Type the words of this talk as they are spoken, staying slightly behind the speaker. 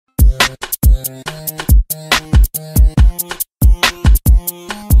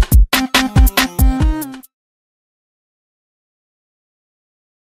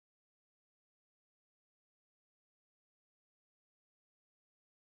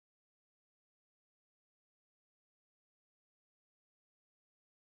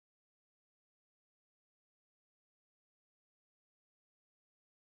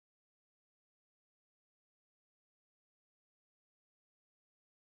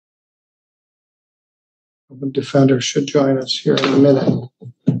The defender should join us here in a minute.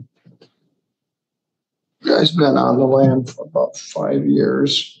 You guys been on the land for about 5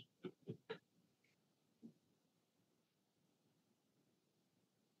 years.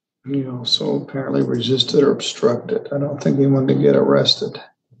 He also apparently resisted or obstructed. I don't think he wanted to get arrested.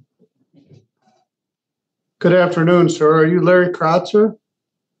 Good afternoon, sir. Are you Larry Kratzer?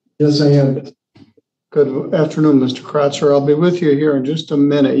 Yes, I am. Good afternoon, Mr. Kratzer. I'll be with you here in just a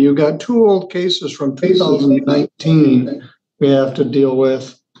minute. You got 2 old cases from 2019 we have to deal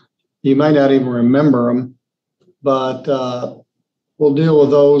with. You might not even remember them, but we'll deal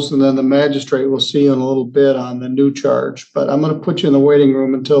with those, and then the magistrate will see you in a little bit on the new charge. But I'm going to put you in the waiting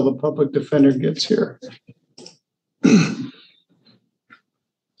room until the public defender gets here.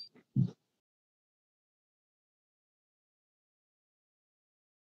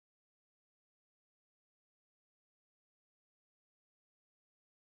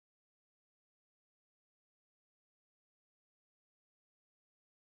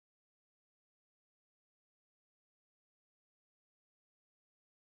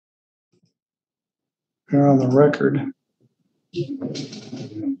 You're on the record.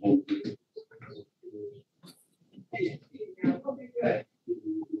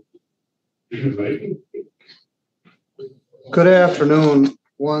 Good afternoon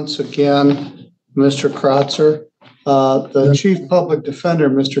once again, Mr. Kratzer. The Chief Public Defender,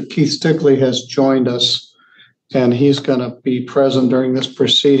 Mr. Keith Stickley, has joined us, and he's going to be present during this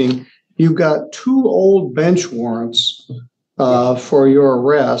proceeding. You've got 2 old bench warrants for your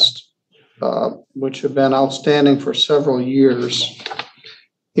arrest, which have been outstanding for several years.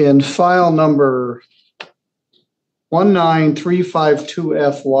 In file number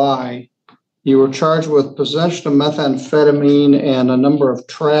 19352FY, you were charged with possession of methamphetamine and a number of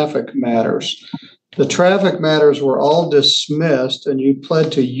traffic matters. The traffic matters were all dismissed, and you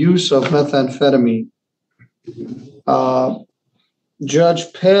pled to use of methamphetamine.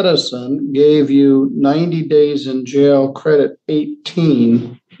 Judge Pattison gave you 90 days in jail, credit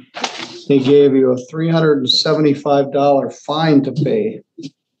 18. He gave you a $375 fine to pay.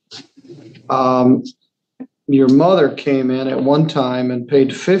 Your mother came in at one time and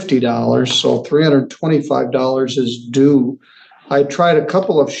paid $50, so $325 is due. I tried a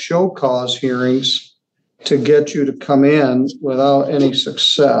couple of show cause hearings to get you to come in without any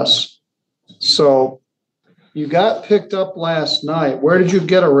success. So you got picked up last night. Where did you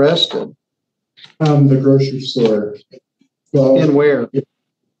get arrested? The grocery store. Well, in where?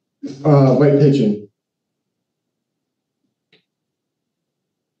 White Pigeon.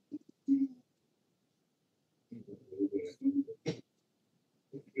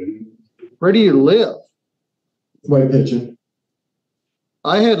 Where do you live? White Pigeon.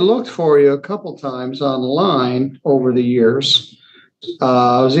 I had looked for you a couple times online over the years.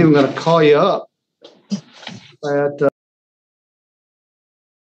 I was even going to call you up at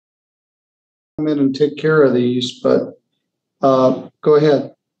come in and take care of these, but go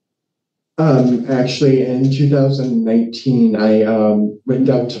ahead. Actually, in 2019, I went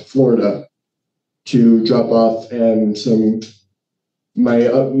down to Florida to drop off my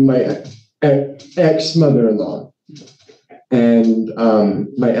ex mother-in-law and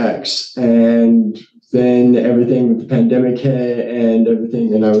my ex, and then everything with the pandemic hit and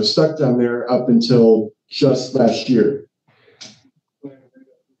everything, and I was stuck down there up until just last year,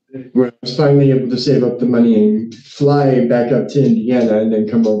 where I was finally able to save up the money and fly back up to Indiana and then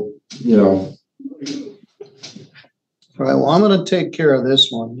come over, All right, well, I'm going to take care of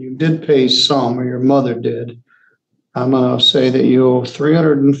this one. You did pay some, or your mother did. I'm going to say that you owe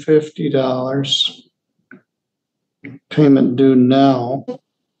 $350. Payment due now,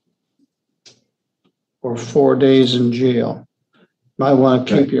 or 4 days in jail. Might want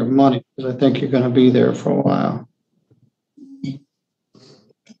to keep your money because I think you're going to be there for a while.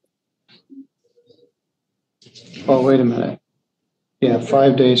 Oh, wait a minute. Yeah,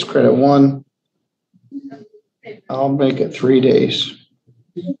 5 days credit 1. I'll make it 3 days.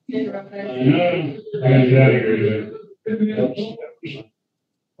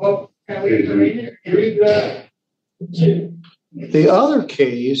 The other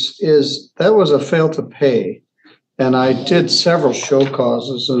case is that was a fail to pay, And I did several show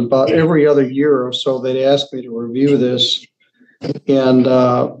causes, and about every other year or so, they'd ask me to review this. And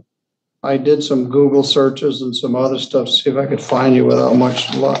I did some Google searches and some other stuff to see if I could find you without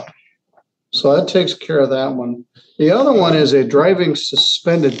much luck. So that takes care of that one. The other one is a driving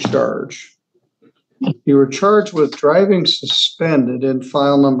suspended charge. You were charged with driving suspended in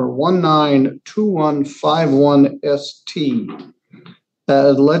file number 192151ST. That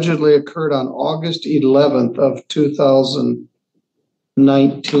allegedly occurred on August 11th of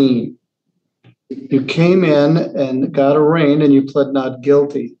 2019. You came in and got arraigned and you pled not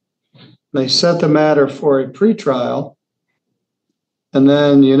guilty. They set the matter for a pretrial, and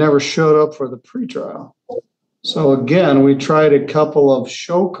then you never showed up for the pretrial. So again, we tried a couple of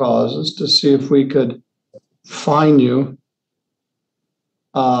show causes to see if we could find you.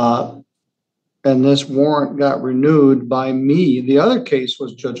 And this warrant got renewed by me. The other case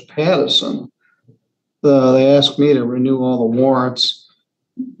was Judge Pattison. They asked me to renew all the warrants.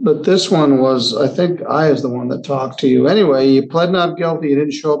 But this one was, I think I was the one that talked to you. Anyway, you pled not guilty. You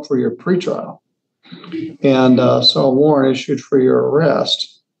didn't show up for your pretrial. And so a warrant issued for your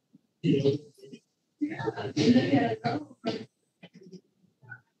arrest.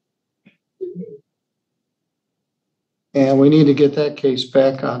 And we need to get that case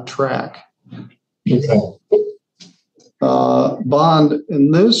back on track. Okay. Bond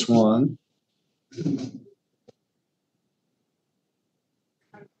in this one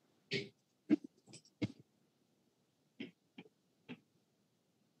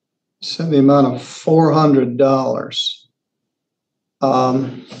said the amount of $400.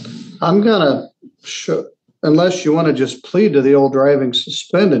 I'm gonna show, unless you want to just plead to the old driving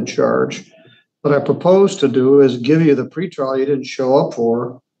suspended charge. What I propose to do is give you the pretrial you didn't show up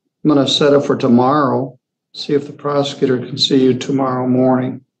for. I'm going to set it for tomorrow, see if the prosecutor can see you tomorrow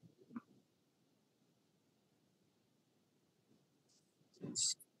morning.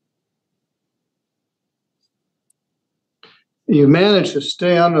 You managed to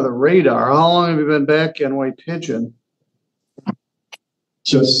stay under the radar. How long have you been back in White Pigeon?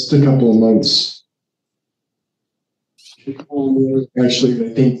 Just a couple of months. Actually,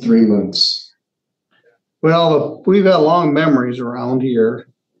 I think 3 months. Well, we've got long memories around here.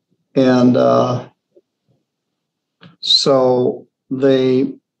 And so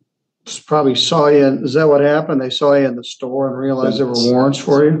they probably saw you. Is that what happened? They saw you in the store and realized there were warrants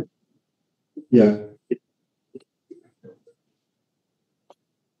for you? Yeah.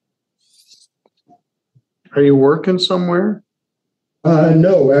 Are you working somewhere?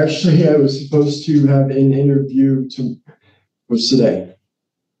 No, actually, I was supposed to have an interview was today.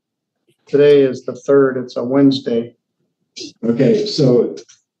 Today is the 3rd. It's a Wednesday. Okay, so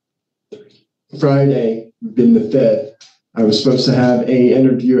Friday, been the 5th, I was supposed to have a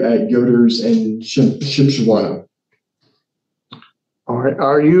interview at Yoder's in Shipshewana. All right.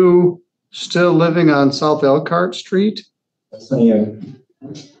 Are you still living on South Elkhart Street? Yes, I am.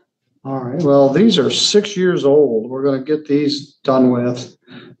 All right. Well, these are 6 years old. We're going to get these done with,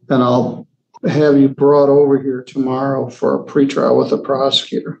 and I'll have you brought over here tomorrow for a pretrial with the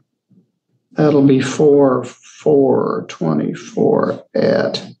prosecutor. That'll be 4/4/24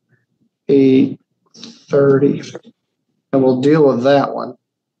 at 8:30, and we'll deal with that one.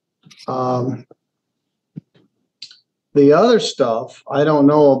 The other stuff, I don't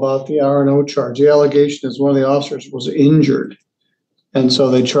know about the R&O charge. The allegation is one of the officers was injured, and so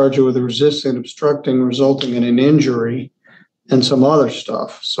they charge you with resisting, obstructing, resulting in an injury, and some other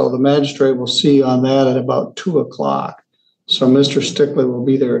stuff. So the magistrate will see you on that at about 2 o'clock. So Mr. Stickley will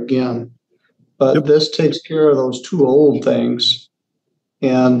be there again. But this takes care of those 2 old things.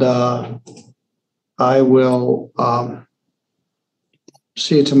 And I will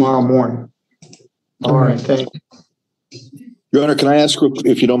see you tomorrow morning. All right, thank you. Your Honor, can I ask,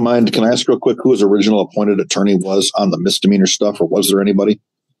 if you don't mind, can I ask real quick who his original appointed attorney was on the misdemeanor stuff, or was there anybody?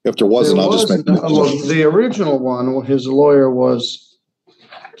 If there wasn't, I'll just make the original one, his lawyer was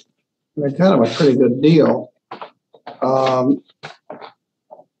kind of a pretty good deal.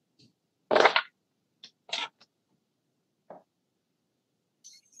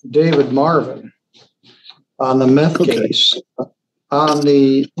 David Marvin on the meth case. On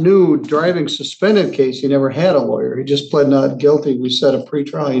the new driving suspended case, he never had a lawyer. He just pled not guilty. We set a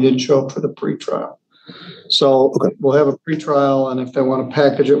pretrial. He didn't show up for the pretrial. So we'll have a pretrial, and if they want to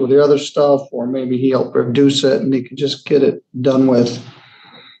package it with the other stuff, or maybe he'll reduce it and he can just get it done with.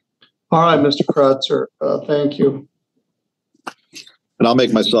 All right, Mr. Kreutzer, thank you. And I'll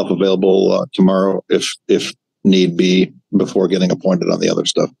make myself available tomorrow if need be before getting appointed on the other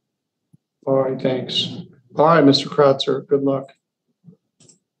stuff. All right, thanks. All right, Mr. Kreutzer, good luck.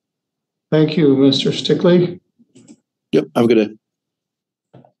 Thank you, Mr. Stickley. Yep. Have a good day.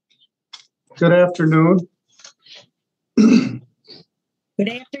 Good afternoon. Good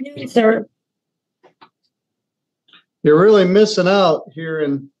afternoon, sir. You're really missing out here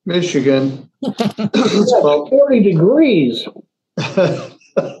in Michigan. It's about 40 degrees. and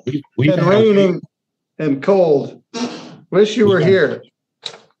raining and cold. Wish you were here.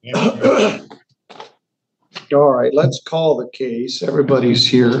 All right, let's call the case. Everybody's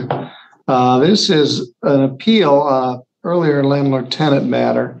here. This is an appeal, earlier landlord-tenant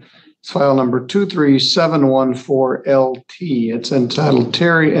matter. It's file number 23714LT. It's entitled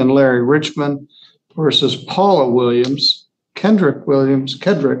Terry and Larry Richmond versus Paula Williams. Kedrick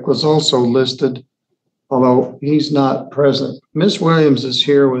was also listed, although he's not present. Ms. Williams is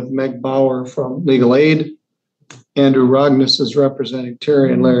here with Meg Bauer from Legal Aid. Andrew Rognus is representing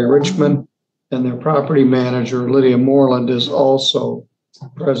Terry and Larry Richmond, and their property manager, Lydia Moreland, is also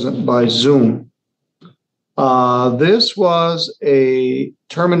present by Zoom. This was a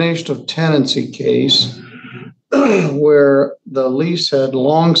termination of tenancy case where the lease had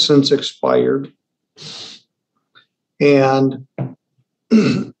long since expired. And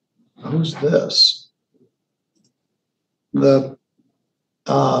who's this? The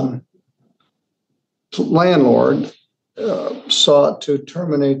landlord sought to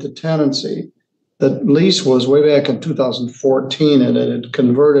terminate the tenancy. The lease was way back in 2014, and it had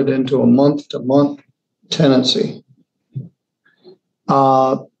converted into a month-to-month tenancy.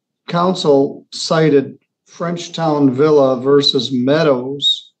 Council cited Frenchtown Villa versus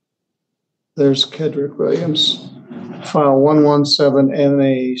Meadows. There's Kedrick Williams, file 117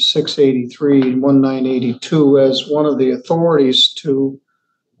 MA 683 and 1982 as one of the authorities to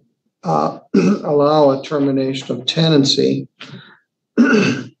allow a termination of tenancy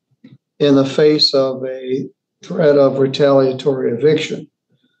in the face of a threat of retaliatory eviction.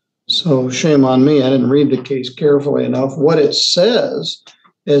 So shame on me, I didn't read the case carefully enough. What it says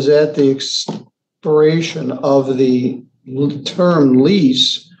is at the expiration of the term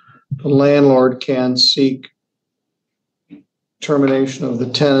lease, the landlord can seek termination of the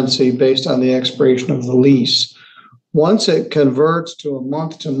tenancy based on the expiration of the lease. Once it converts to a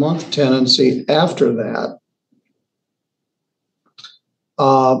month-to-month tenancy after that,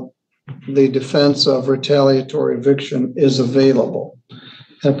 the defense of retaliatory eviction is available.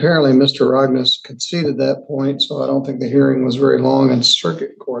 And apparently Mr. Rognus conceded that point, so I don't think the hearing was very long in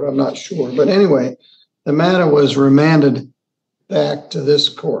circuit court. I'm not sure. But anyway, the matter was remanded back to this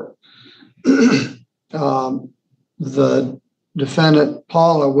court. The defendant,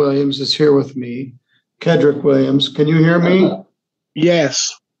 Paula Williams, is here with me. Kedrick Williams, can you hear me?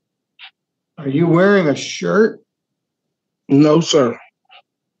 Yes. Are you wearing a shirt? No, sir.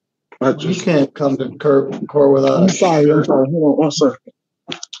 You can't come to court without I'm sorry. Hold on one second.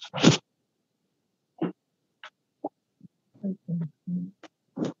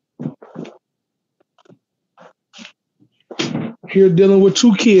 Here dealing with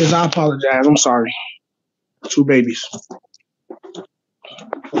two kids. I apologize. I'm sorry. Two babies.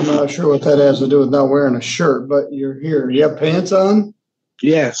 I'm not sure what that has to do with not wearing a shirt, but you're here. You have pants on?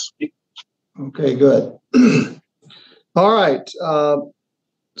 Yes. Okay, good. All right.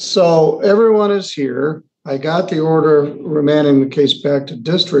 So everyone is here. I got the order remanding the case back to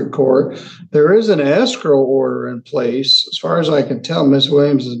district court. There is an escrow order in place. As far as I can tell, Ms.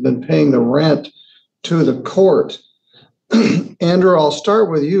 Williams has been paying the rent to the court. Andrew, I'll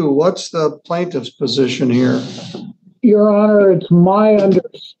start with you. What's the plaintiff's position here? Your Honor, it's my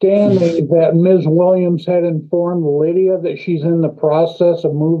understanding that Ms. Williams had informed Lydia that she's in the process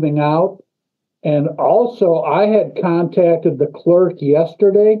of moving out. And also, I had contacted the clerk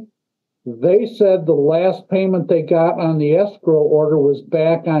yesterday. They said the last payment they got on the escrow order was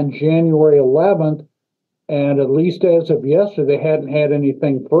back on January 11th. And at least as of yesterday, they hadn't had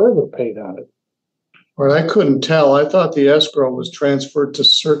anything further paid on it. Well, I couldn't tell. I thought the escrow was transferred to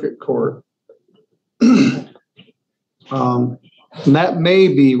circuit court. And that may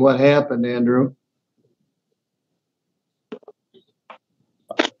be what happened, Andrew.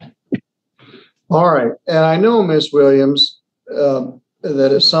 All right. And I know, Ms. Williams,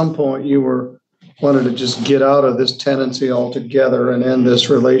 that at some point you wanted to just get out of this tenancy altogether and end this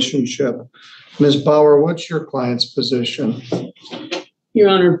relationship. Ms. Bauer, what's your client's position? Your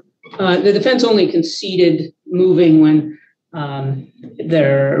Honor, the defense only conceded moving when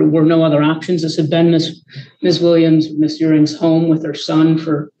there were no other options. This had been Ms. Williams, Ms. Euring's home with her son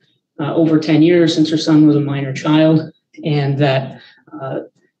for over 10 years since her son was a minor child, and that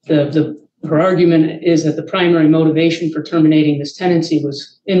the her argument is that the primary motivation for terminating this tenancy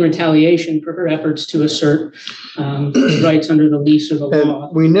was in retaliation for her efforts to assert rights under the lease or the law.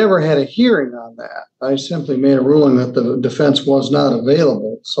 And we never had a hearing on that. I simply made a ruling that the defense was not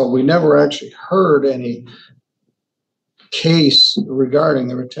available. So we never actually heard any case regarding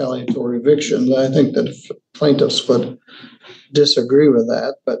the retaliatory eviction. I think that plaintiffs would disagree with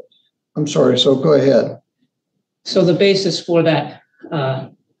that, but I'm sorry. So go ahead. So the basis for that,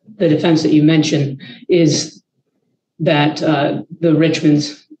 the defense that you mentioned, is that the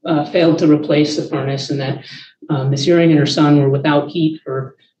Richmonds failed to replace the furnace, and that Ms. Uring and her son were without heat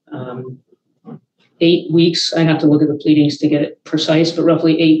for 8 weeks. I'd have to look at the pleadings to get it precise, but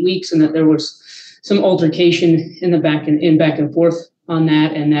roughly 8 weeks, and that there was some altercation in the back and forth on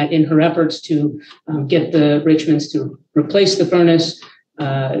that, and that in her efforts to get the Richmonds to replace the furnace,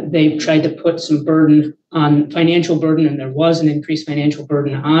 they tried to put some financial burden, and there was an increased financial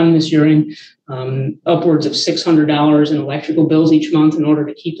burden on Ms. Uring, upwards of $600 in electrical bills each month in order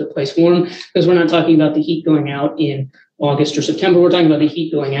to keep the place warm, because we're not talking about the heat going out in August or September. We're talking about the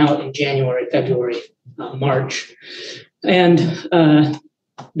heat going out in January, February, March. And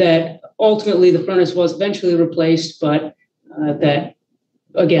that ultimately the furnace was eventually replaced, but that,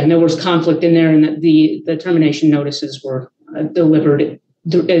 again, there was conflict in there, and that the termination notices were delivered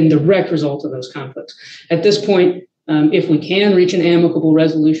in direct result of those conflicts. At this point, if we can reach an amicable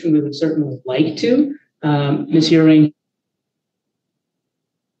resolution, we would certainly like to. Ms. Uring.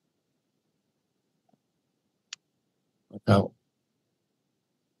 Oh.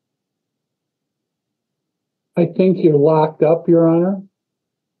 I think you're locked up, Your Honor.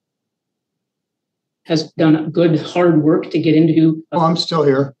 Has done good hard work to get into. Oh, I'm still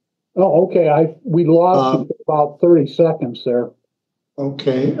here. Oh, okay. We lost you for about 30 seconds there.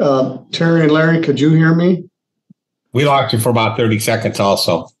 Okay. Terry and Larry, could you hear me? We locked you for about 30 seconds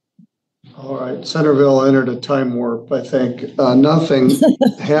also. All right. Centerville entered a time warp, I think. Nothing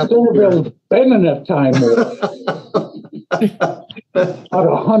happened. Centerville's been in a time warp. About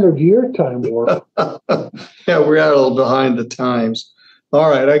 100-year time warp. Yeah, we're a little behind the times. All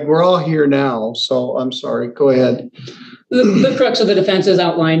right. We're all here now, so I'm sorry. Go ahead. The crux of the defense is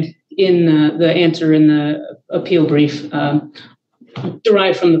outlined in the answer in the appeal brief,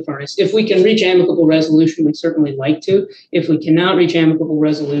 derived from the furnace. If we can reach amicable resolution, we'd certainly like to. If we cannot reach amicable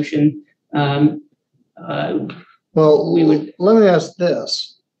resolution, well, we would. Let me ask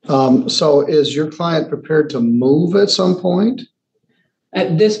this. So is your client prepared to move at some point?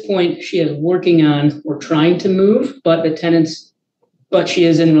 At this point, she is working on or trying to move, but she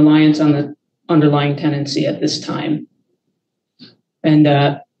is in reliance on the underlying tenancy at this time. And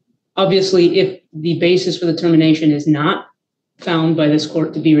obviously, if the basis for the termination is not found by this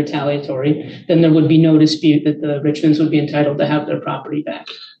court to be retaliatory, then there would be no dispute that the Richmonds would be entitled to have their property back.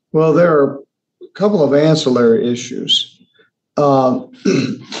 Well, there are a couple of ancillary issues. In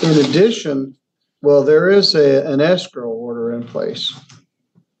addition, well, there is an escrow order in place.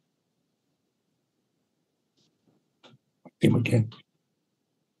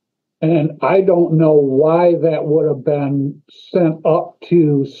 And I don't know why that would have been sent up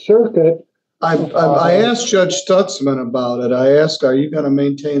to circuit. I asked Judge Stutzman about it. I asked, are you going to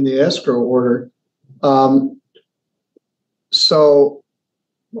maintain the escrow order? So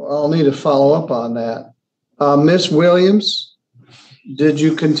I'll need to follow up on that. Ms. Williams, did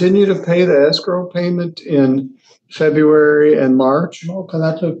you continue to pay the escrow payment in February and March? No, because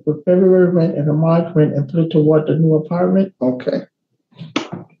I took the February rent and the March rent and put it toward the new apartment. Okay.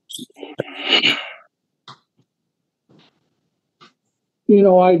 You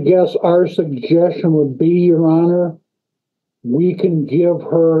know, I guess our suggestion would be, Your Honor, we can give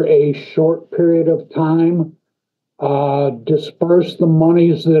her a short period of time, disperse the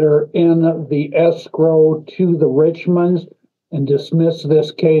monies that are in the escrow to the Richmonds, and dismiss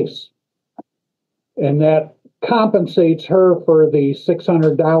this case. And that compensates her for the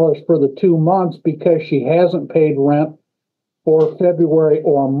 $600 for the 2 months because she hasn't paid rent for February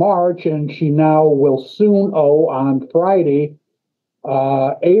or March, and she now will soon owe on Friday,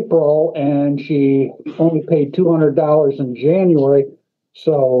 April, and she only paid $200 in January.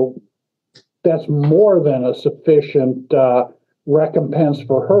 So that's more than a sufficient recompense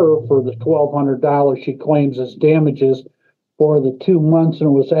for her for the $1,200 she claims as damages for the 2 months, and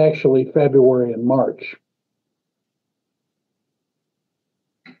it was actually February and March.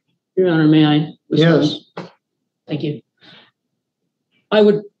 Your Honor, may I respond? Yes. Thank you. I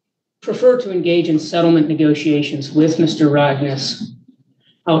would prefer to engage in settlement negotiations with Mr. Ragnes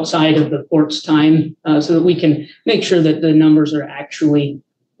outside of the court's time so that we can make sure that the numbers are actually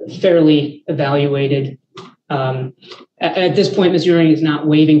fairly evaluated At this point, Ms. Uring is not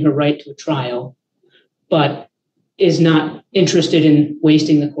waiving her right to a trial, but is not interested in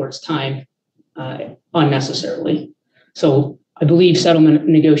wasting the court's time unnecessarily. So I believe settlement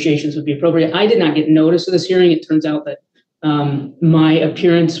negotiations would be appropriate. I did not get notice of this hearing. It turns out that my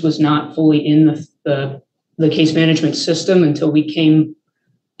appearance was not fully in the case management system until we came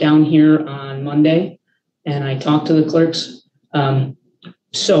down here on Monday, and I talked to the clerks.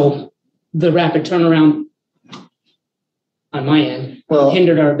 So the rapid turnaround on my end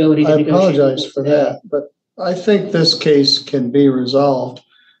hindered our ability to negotiate. I apologize for that, but I think this case can be resolved.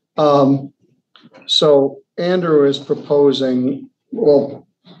 So Andrew is proposing, well,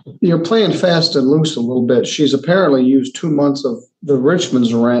 you're playing fast and loose a little bit. She's apparently used 2 months of the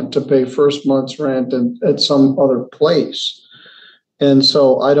Richmond's rent to pay first month's rent at some other place. And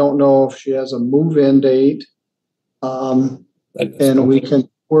so I don't know if she has a move-in date, and we can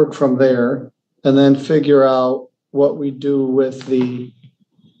work from there and then figure out what we do with the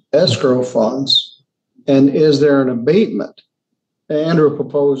escrow funds. And is there an abatement? Andrew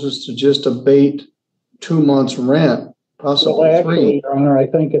proposes to just abate 2 months rent, possibly Well, actually, 3. Your Honor, I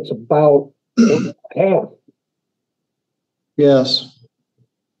think it's about half. Yes.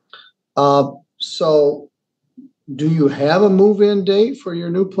 So do you have a move-in date for your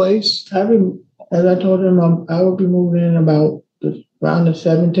new place? As I told him, I will be moving in about around the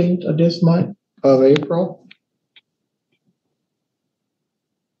 17th of this month. Of April?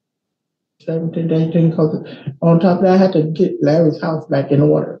 17th, 18th, because on top of that, I had to get Larry's house back in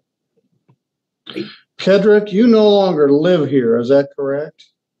order. Kedrick, you no longer live here, is that correct?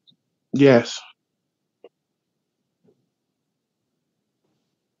 Yes.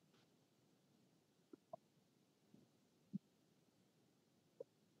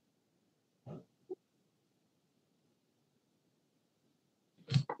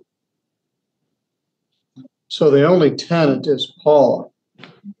 So the only tenant is Paula.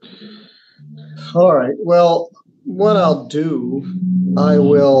 All right, well, what I'll do, I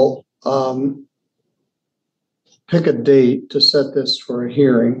will pick a date to set this for a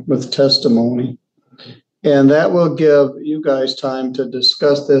hearing with testimony. And that will give you guys time to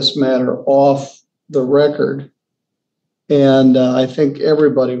discuss this matter off the record. And I think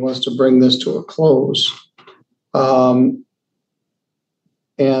everybody wants to bring this to a close. And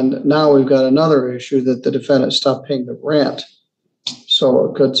now we've got another issue that the defendant stopped paying the rent. So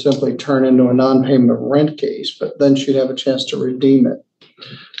it could simply turn into a non-payment of rent case, but then she'd have a chance to redeem it.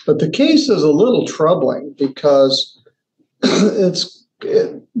 But the case is a little troubling because it's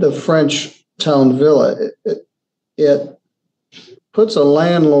the French town villa. It puts a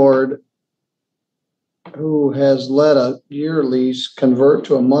landlord who has let a year lease convert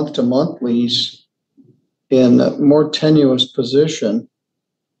to a month-to-month lease in a more tenuous position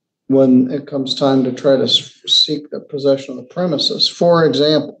when it comes time to try to seek the possession of the premises. For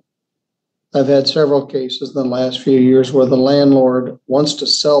example, I've had several cases in the last few years where the landlord wants to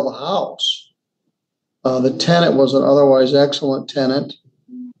sell the house. The tenant was an otherwise excellent tenant.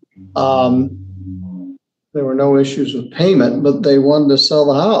 There were no issues with payment, but they wanted to sell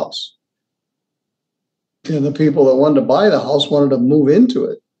the house. And the people that wanted to buy the house wanted to move into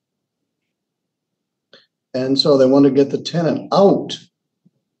it. And so they wanted to get the tenant out.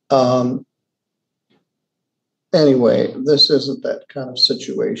 Anyway, this isn't that kind of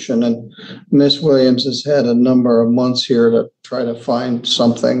situation. And Miss Williams has had a number of months here to try to find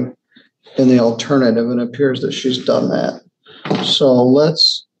something in the alternative, and it appears that she's done that. So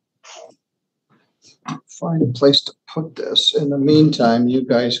let's find a place to put this. In the meantime, you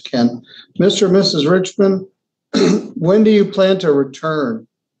guys can. Mr. and Mrs. Richmond, when do you plan to return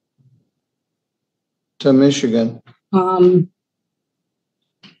to Michigan? Why?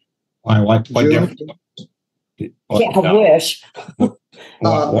 What difference? Yeah, I wish. What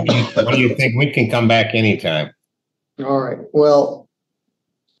do you think? We can come back anytime. All right. Well,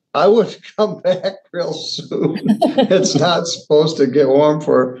 I would come back real soon. It's not supposed to get warm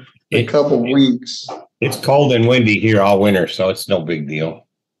for a couple weeks. It's cold and windy here all winter, so it's no big deal.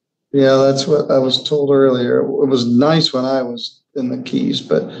 Yeah, that's what I was told earlier. It was nice when I was in the Keys,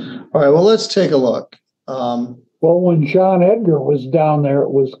 but all right. Well, let's take a look. Well, when John Edgar was down there, it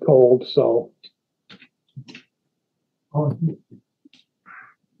was cold, so. The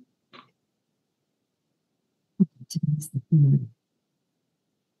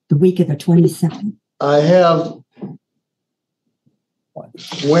week of the 22nd. I have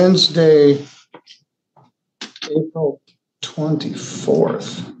Wednesday, April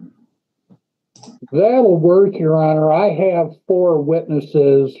 24th. That'll work, Your Honor. I have 4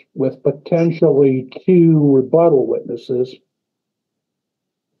 witnesses with potentially 2 rebuttal witnesses.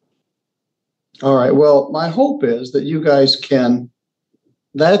 All right. Well, my hope is that you guys can,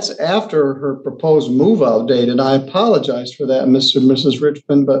 that's after her proposed move out date. And I apologize for that, Mr. and Mrs.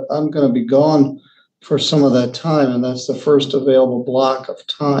 Richmond, but I'm going to be gone for some of that time. And that's the first available block of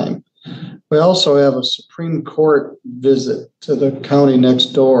time. We also have a Supreme Court visit to the county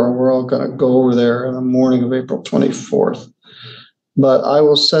next door. We're all going to go over there in the morning of April 24th. But I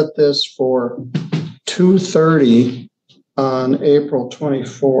will set this for 2:30 on April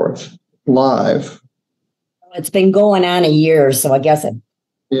 24th, live. It's been going on a year, so I guess it.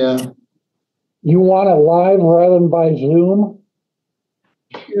 Yeah. You want it live rather than by Zoom?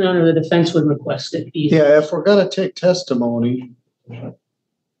 Your Honor, the defense would request it be. Yeah, if we're going to take testimony.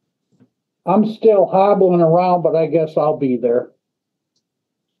 I'm still hobbling around, but I guess I'll be there.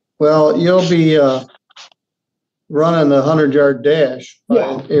 Well, you'll be running the 100-yard dash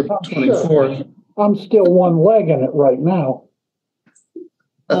by April 24th. Sure. I'm still one leg in it right now.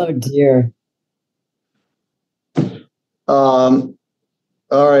 Oh dear. All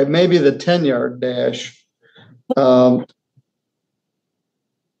right, maybe the 10-yard dash.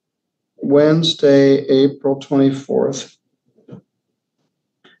 Wednesday, April 24th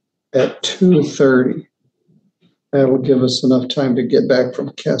at 2:30. That will give us enough time to get back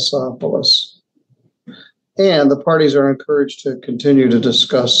from Cassopolis. And the parties are encouraged to continue to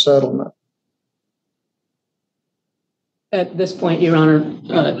discuss settlement. At this point, Your Honor,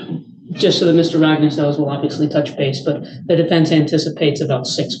 just so that Mr. Wagner knows, we'll obviously touch base, but the defense anticipates about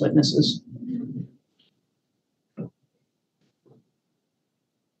 6 witnesses.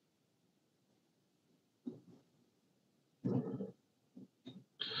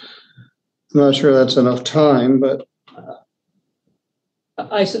 I'm not sure that's enough time, but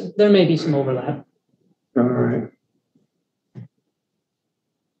There may be some overlap. all right.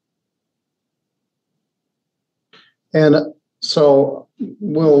 And so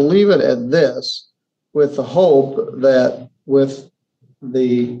we'll leave it at this with the hope that with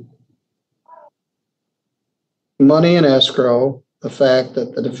the money in escrow, the fact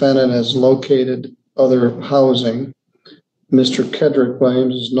that the defendant has located other housing, Mr. Kedrick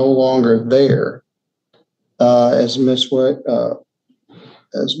Williams is no longer there, as Miss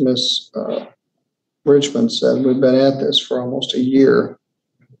Richmond said. We've been at this for almost a year.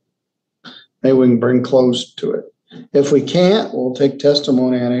 Maybe we can bring close to it. If we can't, we'll take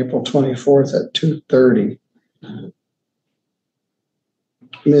testimony on April 24th at 2:30.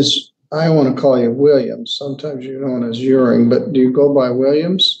 I want to call you Williams. Sometimes you're known as Uring, but do you go by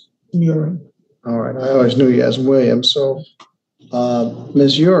Williams? Uring. All right. I always knew you as Williams. So,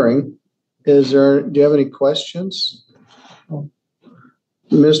 Ms. Uring, do you have any questions?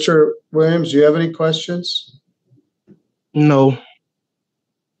 Mr. Williams, do you have any questions? No.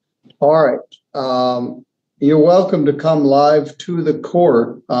 All right. You're welcome to come live to the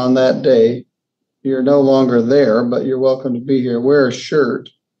court on that day. You're no longer there, but you're welcome to be here. Wear a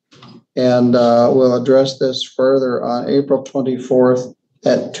shirt. And we'll address this further on April 24th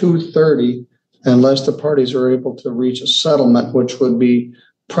at 2:30, unless the parties are able to reach a settlement, which would be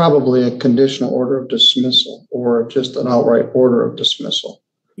probably a conditional order of dismissal or just an outright order of dismissal.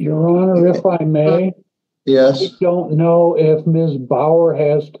 Your Honor, if I may. Yes. I don't know if Ms. Bauer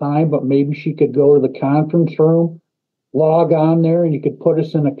has time, but maybe she could go to the conference room, log on there, and you could put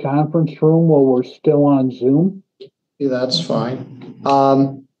us in a conference room while we're still on Zoom. Yeah, that's fine.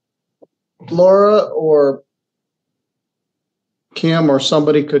 Laura or Kim or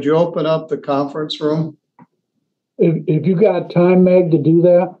somebody, could you open up the conference room? If you got time, Meg, to do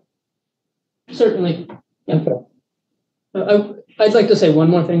that? Certainly. Yeah. Okay. I'd like to say one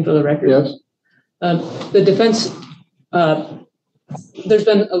more thing for the record. Yes. The defense, there's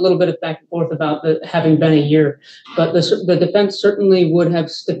been a little bit of back and forth about having been a year, but the defense certainly would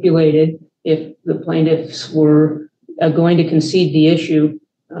have stipulated, if the plaintiffs were going to concede the issue,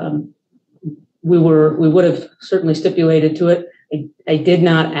 we would have certainly stipulated to it. I did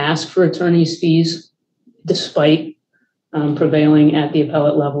not ask for attorney's fees despite prevailing at the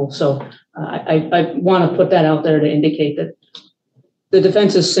appellate level. So I want to put that out there to indicate that the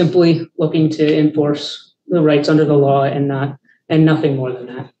defense is simply looking to enforce the rights under the law and nothing more than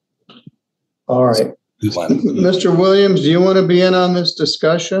that. All right. Mr. Williams, do you want to be in on this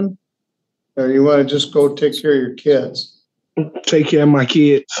discussion? Or you want to just go take care of your kids? Take care of my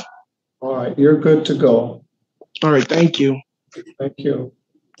kids. All right, you're good to go. All right, thank you. Thank you.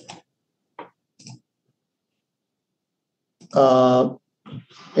 Well,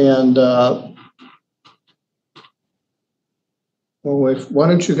 why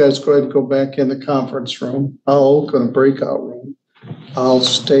don't you guys go ahead and go back in the conference room? I'll open a breakout room. I'll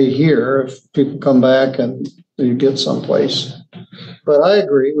stay here if people come back and you get someplace. But I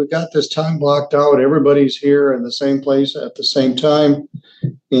agree, we got this time blocked out, everybody's here in the same place at the same time.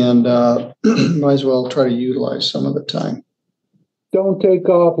 And, might as well try to utilize some of the time. Don't take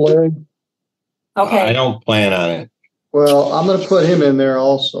off, Larry. I Okay. don't plan on it. Well, I'm gonna put him in there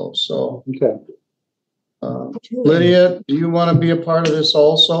also, so. Okay. Lydia, do you want to be a part of this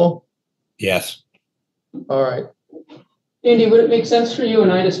also? Yes. All right. Andy, would it make sense for you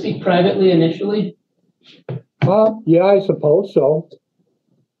and I to speak privately initially? Yeah, I suppose so.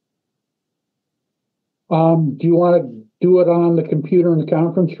 Do you want to do it on the computer in the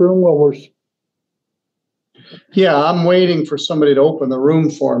conference room while we're? Yeah, I'm waiting for somebody to open the room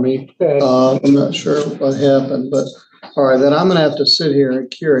for me. Okay. I'm not sure what happened, but all right, then I'm gonna have to sit here and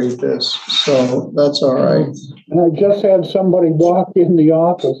curate this, so that's all right. And I just had somebody walk in the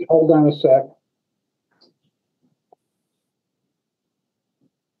office. Hold on a sec.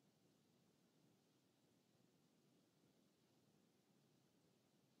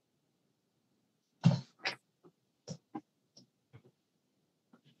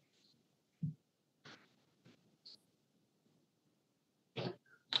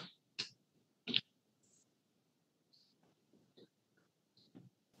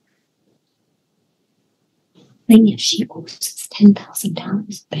 Thing if she owes us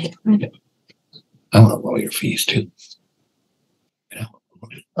 $10,000 back. I want to lower your fees too.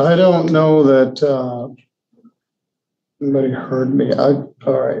 I don't know that, anybody heard me. All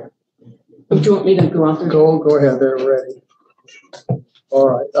right, Do you want me to go out there? go ahead, they're ready. All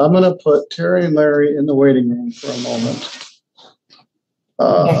right, I'm gonna put Terry and Larry in the waiting room for a moment.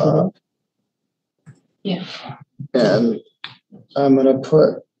 Yeah. And I'm gonna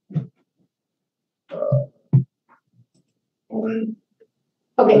put,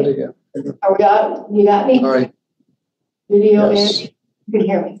 Okay, Lydia. are we got, you got me? All right, Video yes. in, you can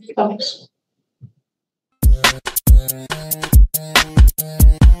hear me. Okay.